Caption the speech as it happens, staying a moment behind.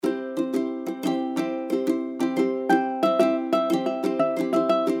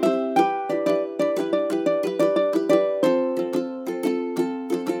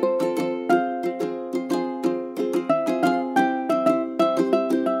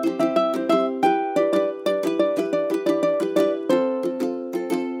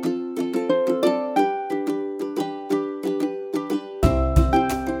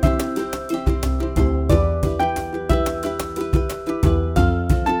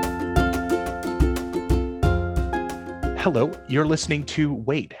Hello, you're listening to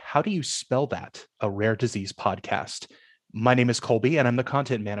Wait, How Do You Spell That? A Rare Disease podcast. My name is Colby, and I'm the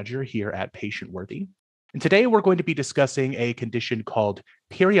content manager here at Patient Worthy. And today we're going to be discussing a condition called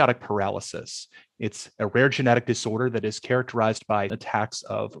periodic paralysis. It's a rare genetic disorder that is characterized by attacks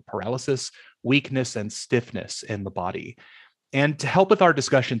of paralysis, weakness, and stiffness in the body. And to help with our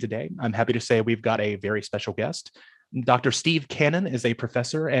discussion today, I'm happy to say we've got a very special guest. Dr. Steve Cannon is a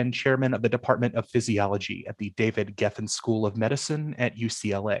professor and chairman of the Department of Physiology at the David Geffen School of Medicine at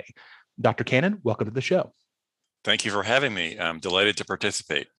UCLA. Dr. Cannon, welcome to the show. Thank you for having me. I'm delighted to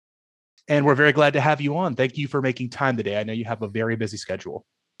participate. And we're very glad to have you on. Thank you for making time today. I know you have a very busy schedule.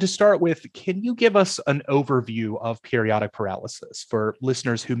 To start with, can you give us an overview of periodic paralysis for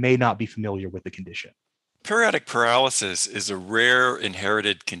listeners who may not be familiar with the condition? Periodic paralysis is a rare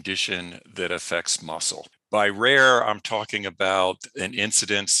inherited condition that affects muscle. By rare, I'm talking about an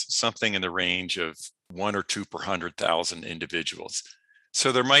incidence, something in the range of 1 or 2 per 100,000 individuals.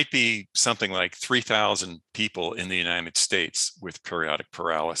 So there might be something like 3,000 people in the United States with periodic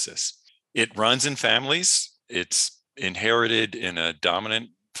paralysis. It runs in families. It's inherited in a dominant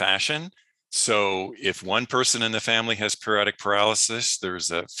fashion. So if one person in the family has periodic paralysis, there's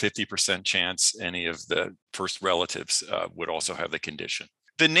a 50% chance any of the first relatives would also have the condition.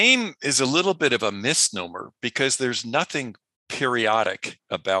 The name is a little bit of a misnomer because there's nothing periodic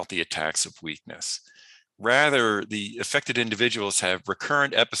about the attacks of weakness. Rather, the affected individuals have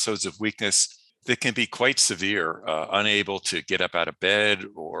recurrent episodes of weakness that can be quite severe, unable to get up out of bed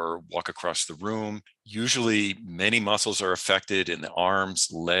or walk across the room. Usually, many muscles are affected in the arms,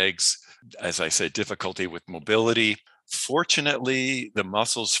 legs, as I said, difficulty with mobility. Fortunately, the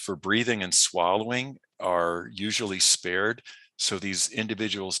muscles for breathing and swallowing are usually spared. So these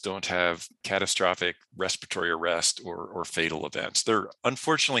individuals don't have catastrophic respiratory arrest or fatal events. There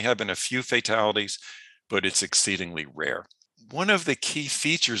unfortunately have been a few fatalities, but it's exceedingly rare. One of the key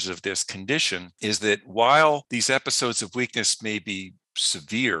features of this condition is that while these episodes of weakness may be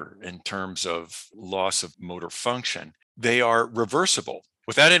severe in terms of loss of motor function, they are reversible.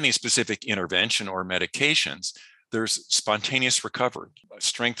 Without any specific intervention or medications, there's spontaneous recovery.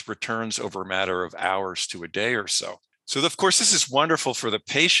 Strength returns over a matter of hours to a day or so. So, of course, this is wonderful for the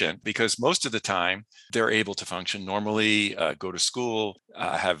patient because most of the time they're able to function normally, go to school,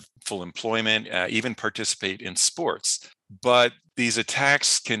 have full employment, even participate in sports. But these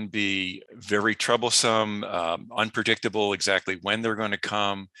attacks can be very troublesome, unpredictable exactly when they're going to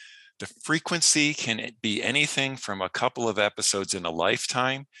come. The frequency can be anything from a couple of episodes in a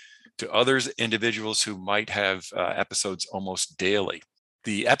lifetime to others individuals who might have episodes almost daily.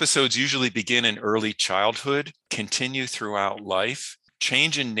 The episodes usually begin in early childhood, continue throughout life,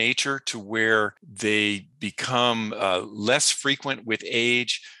 change in nature to where they become less frequent with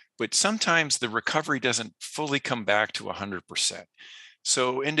age, but sometimes the recovery doesn't fully come back to 100%.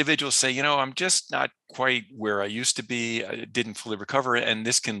 So individuals say, I'm just not quite where I used to be. I didn't fully recover, and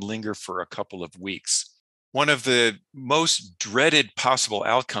this can linger for a couple of weeks. One of the most dreaded possible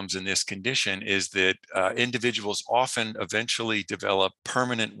outcomes in this condition is that individuals often eventually develop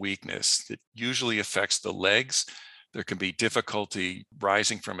permanent weakness that usually affects the legs. There can be difficulty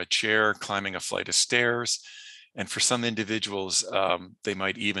rising from a chair, climbing a flight of stairs. And for some individuals, they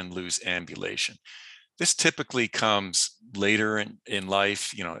might even lose ambulation. This typically comes later in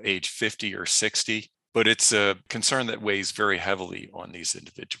life, age 50 or 60, but it's a concern that weighs very heavily on these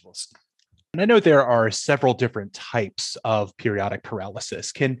individuals. And I know there are several different types of periodic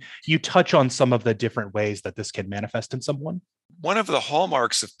paralysis. Can you touch on some of the different ways that this can manifest in someone? One of the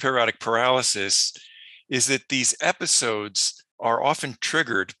hallmarks of periodic paralysis is that these episodes are often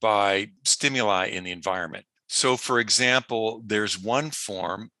triggered by stimuli in the environment. So, for example, there's one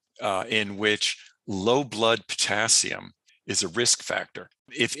form in which low blood potassium is a risk factor.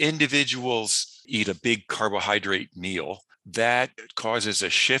 If individuals eat a big carbohydrate meal, that causes a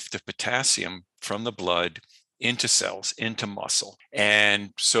shift of potassium from the blood into cells, into muscle.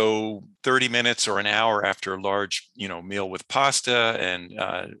 And so 30 minutes or an hour after a large, meal with pasta and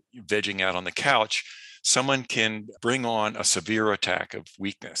vegging out on the couch, someone can bring on a severe attack of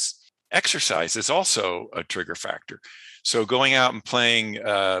weakness. Exercise is also a trigger factor. So going out and playing,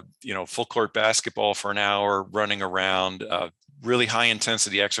 full court basketball for an hour, running around, really high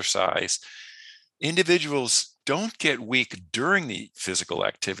intensity exercise, individuals don't get weak during the physical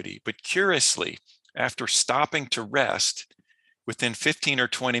activity, but curiously, after stopping to rest, within 15 or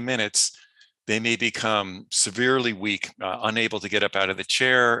 20 minutes, they may become severely weak, unable to get up out of the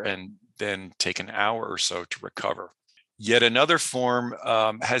chair, and then take an hour or so to recover. Yet another form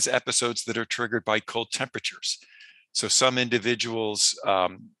has episodes that are triggered by cold temperatures. So some individuals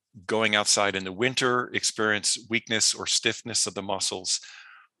going outside in the winter experience weakness or stiffness of the muscles,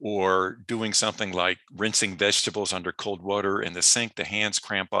 or doing something like rinsing vegetables under cold water in the sink, the hands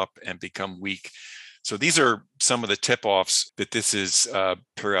cramp up and become weak. So these are some of the tip-offs that this is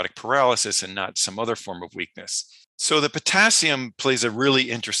periodic paralysis and not some other form of weakness. So the potassium plays a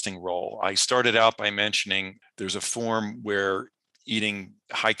really interesting role. I started out by mentioning there's a form where eating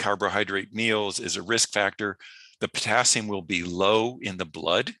high carbohydrate meals is a risk factor. The potassium will be low in the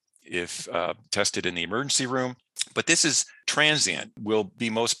blood if tested in the emergency room. But this is transient, will be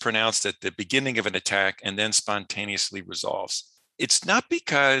most pronounced at the beginning of an attack and then spontaneously resolves. It's not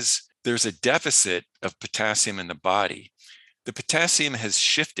because there's a deficit of potassium in the body. The potassium has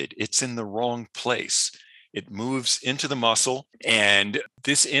shifted. It's in the wrong place. It moves into the muscle, and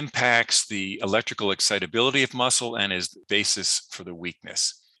this impacts the electrical excitability of muscle and is the basis for the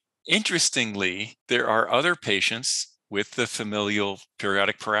weakness. Interestingly, there are other patients with the familial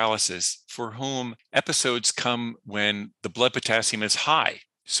periodic paralysis for whom episodes come when the blood potassium is high.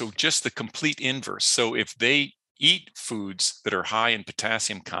 So just the complete inverse. So if they eat foods that are high in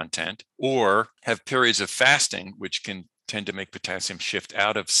potassium content or have periods of fasting, which can tend to make potassium shift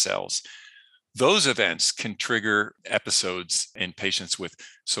out of cells, those events can trigger episodes in patients with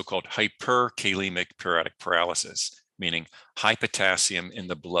so-called hyperkalemic periodic paralysis, meaning high potassium in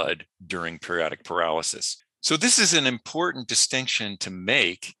the blood during periodic paralysis. So this is an important distinction to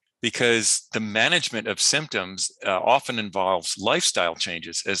make because the management of symptoms often involves lifestyle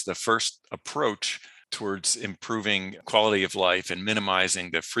changes as the first approach towards improving quality of life and minimizing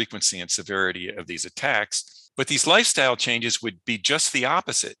the frequency and severity of these attacks. But these lifestyle changes would be just the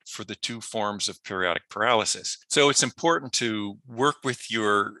opposite for the two forms of periodic paralysis. So it's important to work with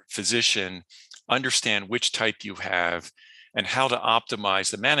your physician, understand which type you have, and how to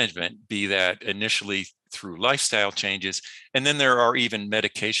optimize the management, be that initially through lifestyle changes. And then there are even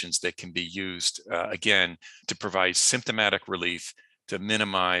medications that can be used, again, to provide symptomatic relief to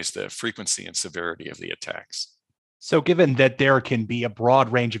minimize the frequency and severity of the attacks. So given that there can be a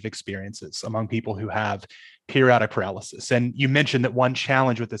broad range of experiences among people who have periodic paralysis, and you mentioned that one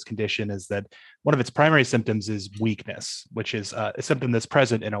challenge with this condition is that one of its primary symptoms is weakness, which is a symptom that's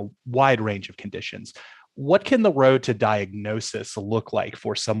present in a wide range of conditions. What can the road to diagnosis look like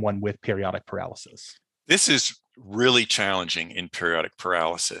for someone with periodic paralysis? This is really challenging in periodic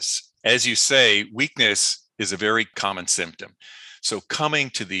paralysis. As you say, weakness is a very common symptom. So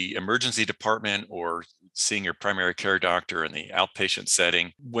coming to the emergency department or seeing your primary care doctor in the outpatient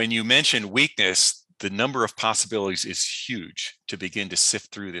setting, when you mention weakness, the number of possibilities is huge to begin to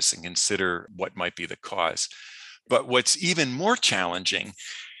sift through this and consider what might be the cause. But what's even more challenging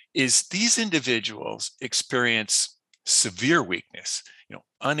is these individuals experience severe weakness,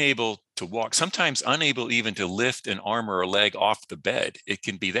 unable to walk, sometimes unable even to lift an arm or a leg off the bed. It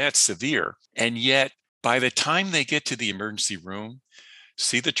can be that severe. And yet, by the time they get to the emergency room,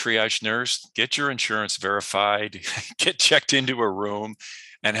 see the triage nurse, get your insurance verified, get checked into a room,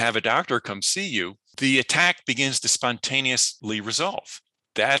 and have a doctor come see you, the attack begins to spontaneously resolve.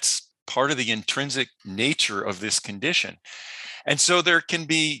 That's part of the intrinsic nature of this condition. And so there can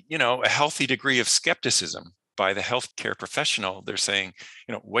be, a healthy degree of skepticism by the healthcare professional. They're saying,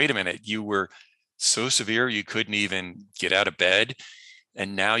 wait a minute, you were so severe you couldn't even get out of bed,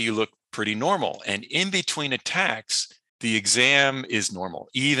 and now you look pretty normal. And in between attacks, the exam is normal,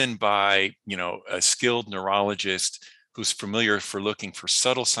 even by, a skilled neurologist who's familiar for looking for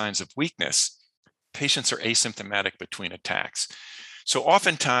subtle signs of weakness. Patients are asymptomatic between attacks. So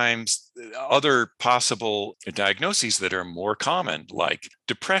oftentimes, other possible diagnoses that are more common, like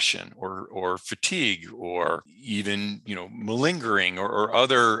depression or fatigue, or even malingering or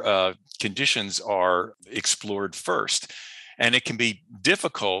other conditions, are explored first. And it can be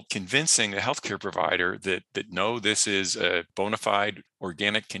difficult convincing a healthcare provider that no, this is a bona fide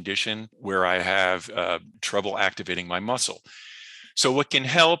organic condition where I have trouble activating my muscle. So what can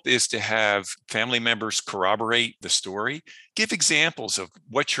help is to have family members corroborate the story, give examples of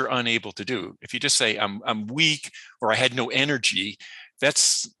what you're unable to do. If you just say, I'm weak, or I had no energy,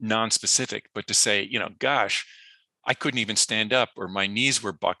 that's nonspecific. But to say, gosh, I couldn't even stand up, or my knees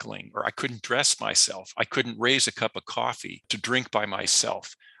were buckling, or I couldn't dress myself, I couldn't raise a cup of coffee to drink by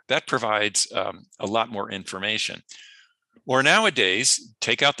myself, that provides a lot more information. Or nowadays,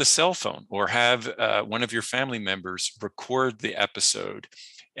 take out the cell phone or have one of your family members record the episode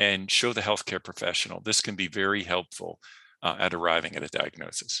and show the healthcare professional. This can be very helpful at arriving at a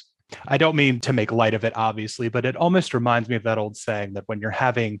diagnosis. I don't mean to make light of it, obviously, but it almost reminds me of that old saying that when you're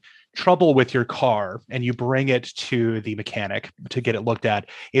having trouble with your car and you bring it to the mechanic to get it looked at,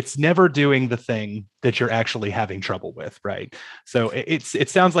 it's never doing the thing that you're actually having trouble with, right? So it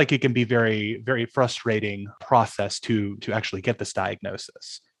sounds like it can be very, very frustrating process to actually get this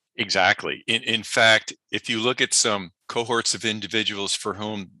diagnosis. Exactly. In fact, if you look at some cohorts of individuals for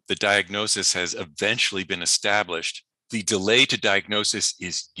whom the diagnosis has eventually been established, the delay to diagnosis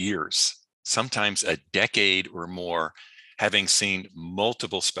is years, sometimes a decade or more, having seen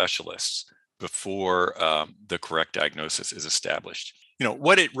multiple specialists before the correct diagnosis is established.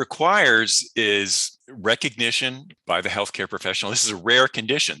 What it requires is recognition by the healthcare professional. This is a rare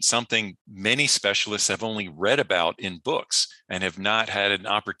condition, something many specialists have only read about in books and have not had an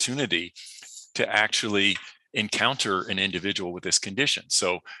opportunity to actually encounter an individual with this condition.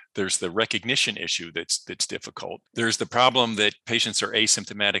 So there's the recognition issue that's difficult. There's the problem that patients are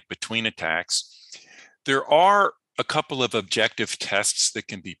asymptomatic between attacks. There are a couple of objective tests that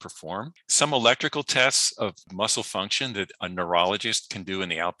can be performed. Some electrical tests of muscle function that a neurologist can do in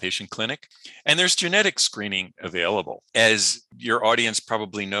the outpatient clinic. And there's genetic screening available. As your audience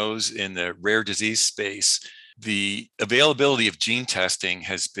probably knows, in the rare disease space, the availability of gene testing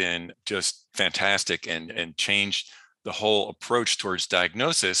has been just fantastic and changed the whole approach towards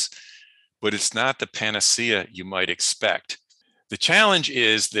diagnosis, but it's not the panacea you might expect. The challenge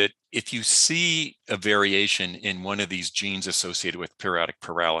is that if you see a variation in one of these genes associated with periodic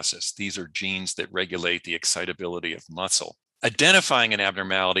paralysis, these are genes that regulate the excitability of muscle. Identifying an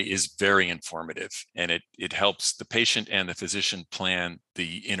abnormality is very informative, and it helps the patient and the physician plan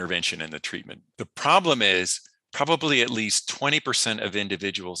the intervention and the treatment. The problem is probably at least 20% of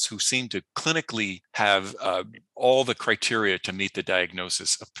individuals who seem to clinically have all the criteria to meet the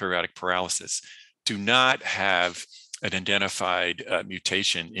diagnosis of periodic paralysis do not have an identified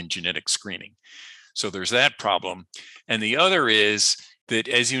mutation in genetic screening. So there's that problem. And the other is that,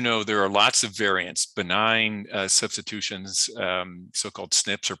 as you know, there are lots of variants, benign substitutions, so-called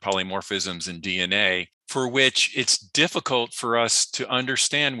SNPs or polymorphisms in DNA, for which it's difficult for us to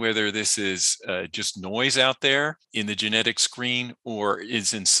understand whether this is just noise out there in the genetic screen or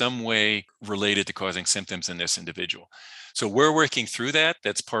is in some way related to causing symptoms in this individual. So we're working through that.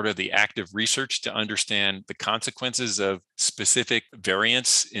 That's part of the active research to understand the consequences of specific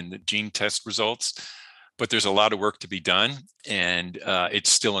variants in the gene test results. But there's a lot of work to be done, and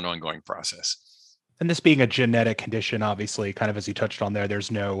it's still an ongoing process. And this being a genetic condition, obviously, kind of as you touched on there,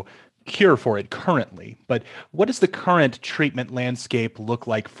 there's no cure for it currently. But what does the current treatment landscape look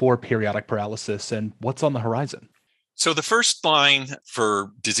like for periodic paralysis, and what's on the horizon? So the first line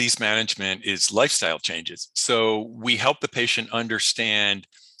for disease management is lifestyle changes. So we help the patient understand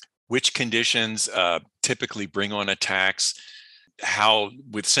which conditions typically bring on attacks, how,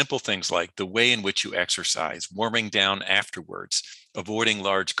 with simple things like the way in which you exercise, warming down afterwards, avoiding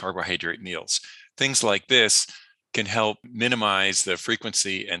large carbohydrate meals, things like this can help minimize the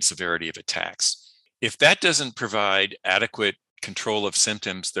frequency and severity of attacks. If that doesn't provide adequate control of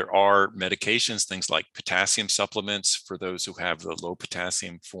symptoms, there are medications, things like potassium supplements for those who have the low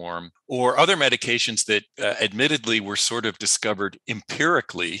potassium form, or other medications that admittedly were sort of discovered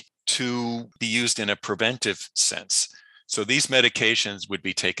empirically to be used in a preventive sense. So these medications would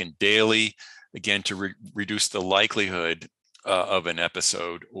be taken daily, again, to reduce the likelihood of an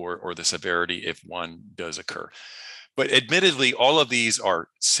episode or the severity if one does occur. But admittedly, all of these are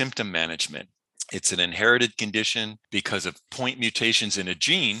symptom management. It's an inherited condition because of point mutations in a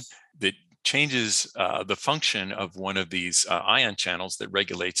gene that changes the function of one of these ion channels that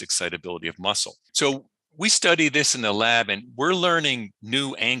regulates excitability of muscle. So we study this in the lab, and we're learning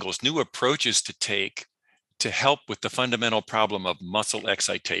new angles, new approaches to take to help with the fundamental problem of muscle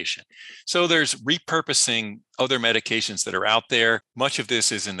excitation. So there's repurposing other medications that are out there. Much of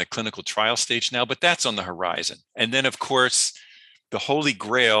this is in the clinical trial stage now, but that's on the horizon. And then, of course, the holy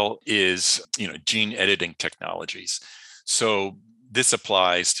grail is, gene editing technologies. So this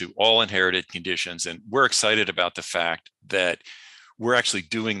applies to all inherited conditions, and we're excited about the fact that we're actually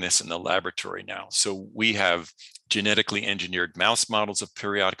doing this in the laboratory now. So we have genetically engineered mouse models of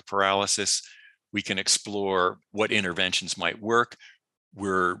periodic paralysis. We can explore what interventions might work.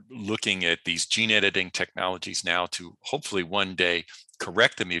 We're looking at these gene editing technologies now to hopefully one day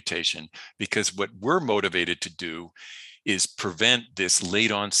correct the mutation, because what we're motivated to do is prevent this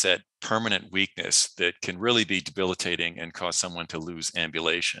late onset permanent weakness that can really be debilitating and cause someone to lose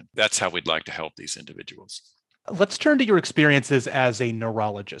ambulation. That's how we'd like to help these individuals. Let's turn to your experiences as a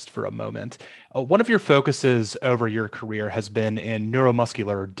neurologist for a moment. One of your focuses over your career has been in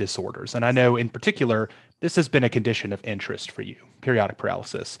neuromuscular disorders. And I know in particular, This has been a condition of interest for you, periodic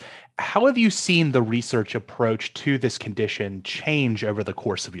paralysis. How have you seen the research approach to this condition change over the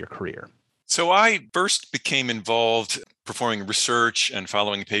course of your career? So I first became involved performing research and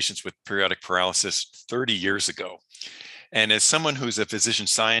following patients with periodic paralysis 30 years ago. And as someone who's a physician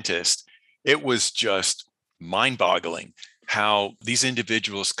scientist, it was just mind-boggling how these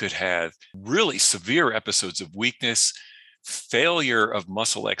individuals could have really severe episodes of weakness, failure of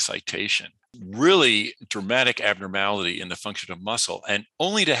muscle excitation, really dramatic abnormality in the function of muscle, and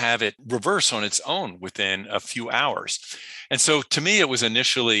only to have it reverse on its own within a few hours. And so to me, it was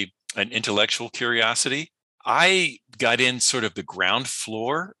initially an intellectual curiosity. I got in sort of the ground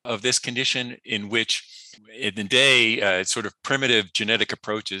floor of this condition, in which in the day, sort of primitive genetic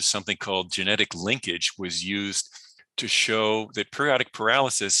approaches, something called genetic linkage was used to show that periodic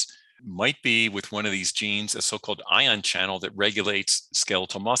paralysis might be with one of these genes, a so-called ion channel that regulates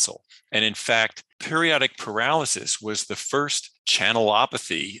skeletal muscle. And in fact, periodic paralysis was the first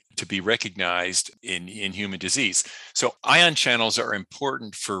channelopathy to be recognized in human disease. So ion channels are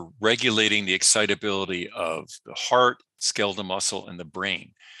important for regulating the excitability of the heart, skeletal muscle, and the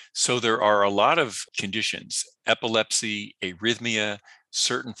brain. So there are a lot of conditions, epilepsy, arrhythmia,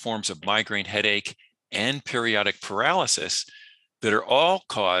 certain forms of migraine headache, and periodic paralysis that are all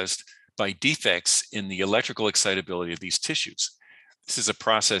caused by defects in the electrical excitability of these tissues. This is a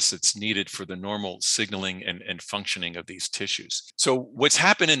process that's needed for the normal signaling and functioning of these tissues. So what's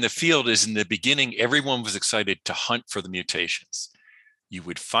happened in the field is, in the beginning, everyone was excited to hunt for the mutations. You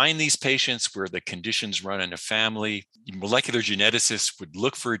would find these patients where the conditions run in a family. Molecular geneticists would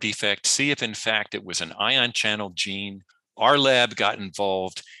look for a defect, see if in fact it was an ion channel gene. Our lab got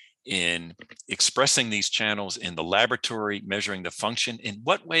involved in expressing these channels in the laboratory, measuring the function. In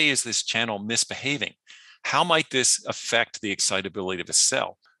what way is this channel misbehaving? How might this affect the excitability of a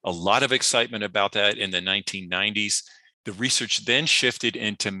cell? A lot of excitement about that in the 1990s. The research then shifted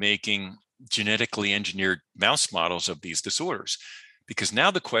into making genetically engineered mouse models of these disorders, because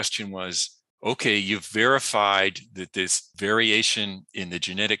now the question was, okay, you've verified that this variation in the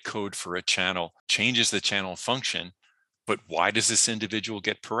genetic code for a channel changes the channel function. But why does this individual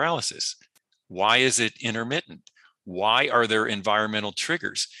get paralysis? Why is it intermittent? Why are there environmental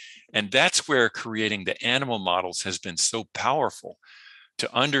triggers? And that's where creating the animal models has been so powerful,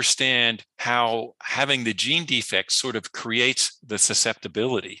 to understand how having the gene defect sort of creates the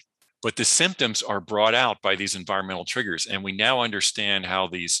susceptibility, but the symptoms are brought out by these environmental triggers. And we now understand how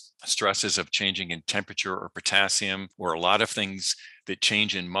these stresses of changing in temperature or potassium, or a lot of things that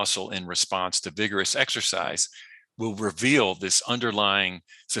change in muscle in response to vigorous exercise, will reveal this underlying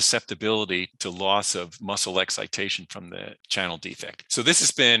susceptibility to loss of muscle excitation from the channel defect. So this has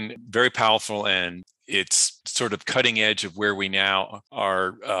been very powerful, and it's sort of cutting edge of where we now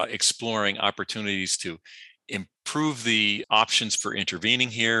are exploring opportunities to improve the options for intervening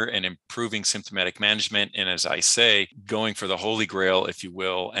here and improving symptomatic management. And as I say, going for the holy grail, if you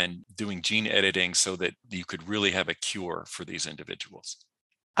will, and doing gene editing so that you could really have a cure for these individuals.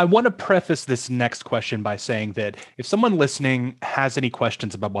 I want to preface this next question by saying that if someone listening has any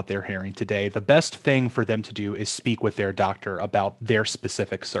questions about what they're hearing today, the best thing for them to do is speak with their doctor about their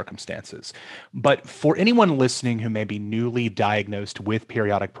specific circumstances. But for anyone listening who may be newly diagnosed with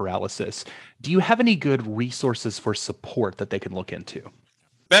periodic paralysis, do you have any good resources for support that they can look into?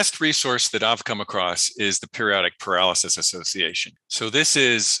 Best resource that I've come across is the Periodic Paralysis Association. So this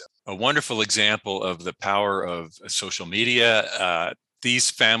is a wonderful example of the power of social media.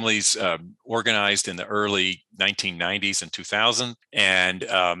 These families organized in the early 1990s and 2000, and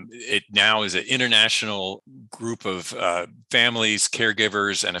it now is an international group of families,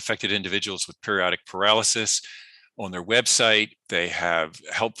 caregivers, and affected individuals with periodic paralysis. On their website, they have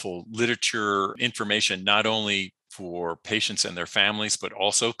helpful literature, information, not only for patients and their families, but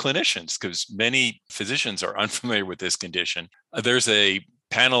also clinicians, because many physicians are unfamiliar with this condition. There's a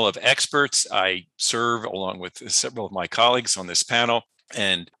panel of experts. I serve along with several of my colleagues on this panel,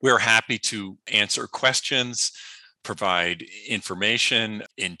 and we're happy to answer questions, provide information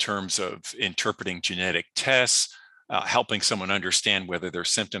in terms of interpreting genetic tests, helping someone understand whether their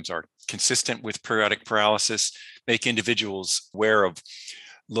symptoms are consistent with periodic paralysis, make individuals aware of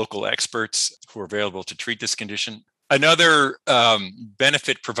local experts who are available to treat this condition. Another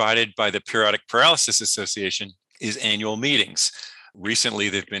benefit provided by the Periodic Paralysis Association is annual meetings. Recently,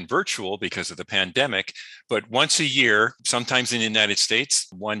 they've been virtual because of the pandemic, but once a year, sometimes in the United States,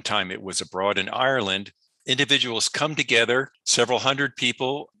 one time it was abroad in Ireland, individuals come together, several hundred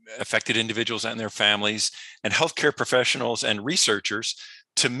people, affected individuals and their families, and healthcare professionals and researchers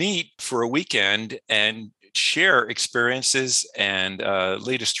to meet for a weekend and share experiences and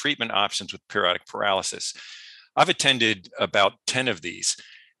latest treatment options with periodic paralysis. I've attended about 10 of these,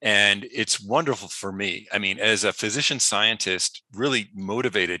 and it's wonderful for me. I mean, as a physician scientist, really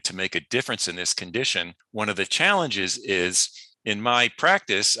motivated to make a difference in this condition, one of the challenges is in my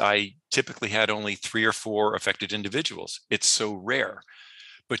practice, I typically had only 3 or 4 affected individuals. It's so rare.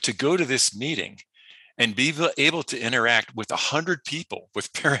 But to go to this meeting and be able to interact with 100 people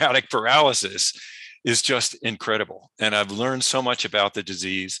with periodic paralysis is just incredible. And I've learned so much about the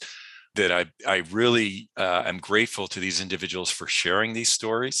disease that I really am grateful to these individuals for sharing these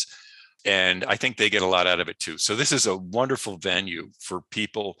stories. And I think they get a lot out of it too. So this is a wonderful venue for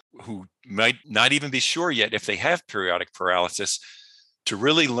people who might not even be sure yet if they have periodic paralysis to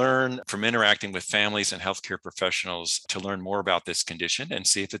really learn from interacting with families and healthcare professionals to learn more about this condition and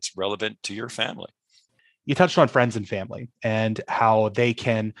see if it's relevant to your family. You touched on friends and family and how they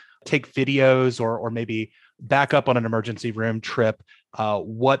can take videos or maybe back up on an emergency room trip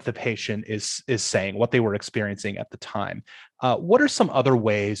what the patient is saying, what they were experiencing at the time. What are some other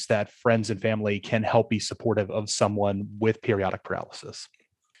ways that friends and family can help be supportive of someone with periodic paralysis?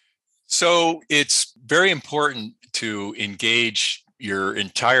 So it's very important to engage your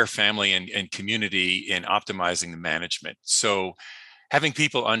entire family and community in optimizing the management. So having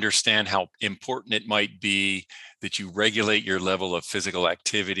people understand how important it might be that you regulate your level of physical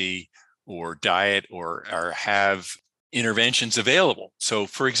activity or diet or have interventions available. So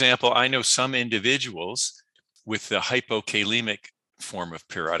for example, I know some individuals with the hypokalemic form of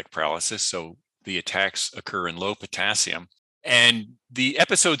periodic paralysis. So the attacks occur in low potassium. And the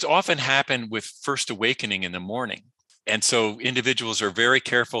episodes often happen with first awakening in the morning. And so individuals are very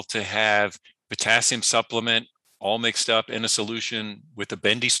careful to have potassium supplement all mixed up in a solution with a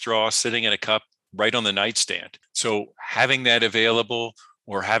bendy straw sitting in a cup right on the nightstand. So having that available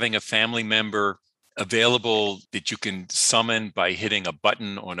or having a family member available that you can summon by hitting a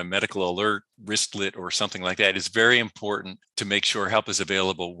button on a medical alert wristlet or something like that is very important to make sure help is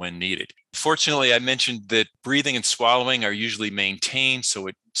available when needed. Fortunately, I mentioned that breathing and swallowing are usually maintained, so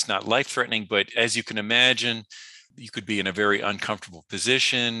it's not life-threatening, but as you can imagine, you could be in a very uncomfortable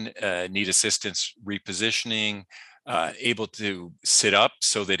position, need assistance repositioning, able to sit up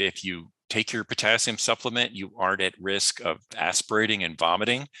so that if you take your potassium supplement, you aren't at risk of aspirating and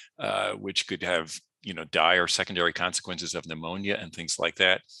vomiting, which could have dire secondary consequences of pneumonia and things like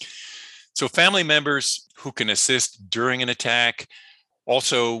that. So family members who can assist during an attack,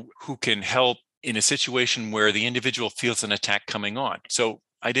 also who can help in a situation where the individual feels an attack coming on. So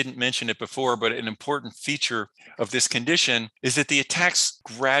I didn't mention it before, but an important feature of this condition is that the attacks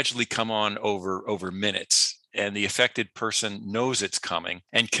gradually come on over minutes, and the affected person knows it's coming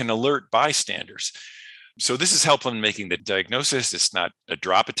and can alert bystanders. So this is helpful in making the diagnosis. It's not a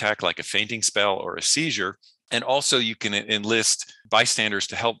drop attack like a fainting spell or a seizure. And also you can enlist bystanders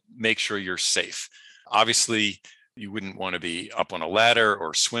to help make sure you're safe. Obviously, you wouldn't want to be up on a ladder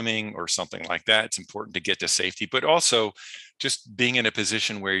or swimming or something like that. It's important to get to safety, but also just being in a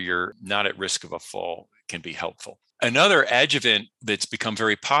position where you're not at risk of a fall can be helpful. Another adjuvant that's become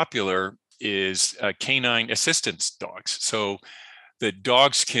very popular is canine assistance dogs. So the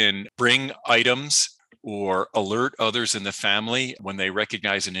dogs can bring items or alert others in the family when they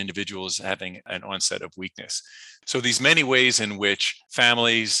recognize an individual is having an onset of weakness. So these many ways in which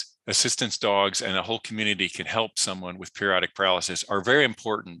families, assistance dogs, and a whole community can help someone with periodic paralysis are very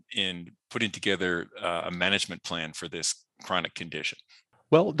important in putting together a management plan for this chronic condition.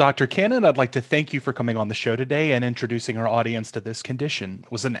 Well, Dr. Cannon, I'd like to thank you for coming on the show today and introducing our audience to this condition.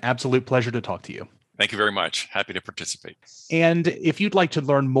 It was an absolute pleasure to talk to you. Thank you very much. Happy to participate. And if you'd like to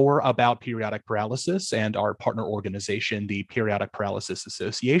learn more about periodic paralysis and our partner organization, the Periodic Paralysis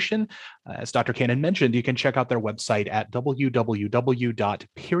Association, as Dr. Cannon mentioned, you can check out their website at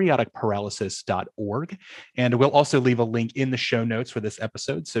www.periodicparalysis.org. And we'll also leave a link in the show notes for this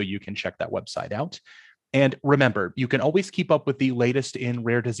episode, so you can check that website out. And remember, you can always keep up with the latest in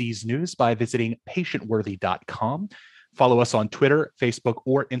rare disease news by visiting patientworthy.com. Follow us on Twitter, Facebook,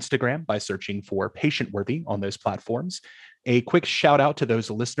 or Instagram by searching for PatientWorthy on those platforms. A quick shout out to those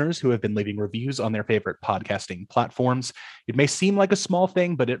listeners who have been leaving reviews on their favorite podcasting platforms. It may seem like a small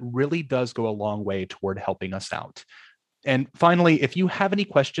thing, but it really does go a long way toward helping us out. And finally, if you have any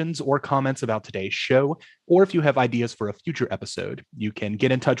questions or comments about today's show, or if you have ideas for a future episode, you can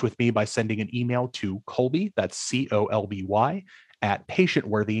get in touch with me by sending an email to Colby, that's COLBY, at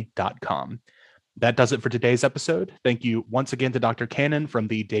patientworthy.com. That does it for today's episode. Thank you once again to Dr. Cannon from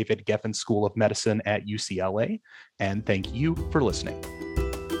the David Geffen School of Medicine at UCLA, and thank you for listening.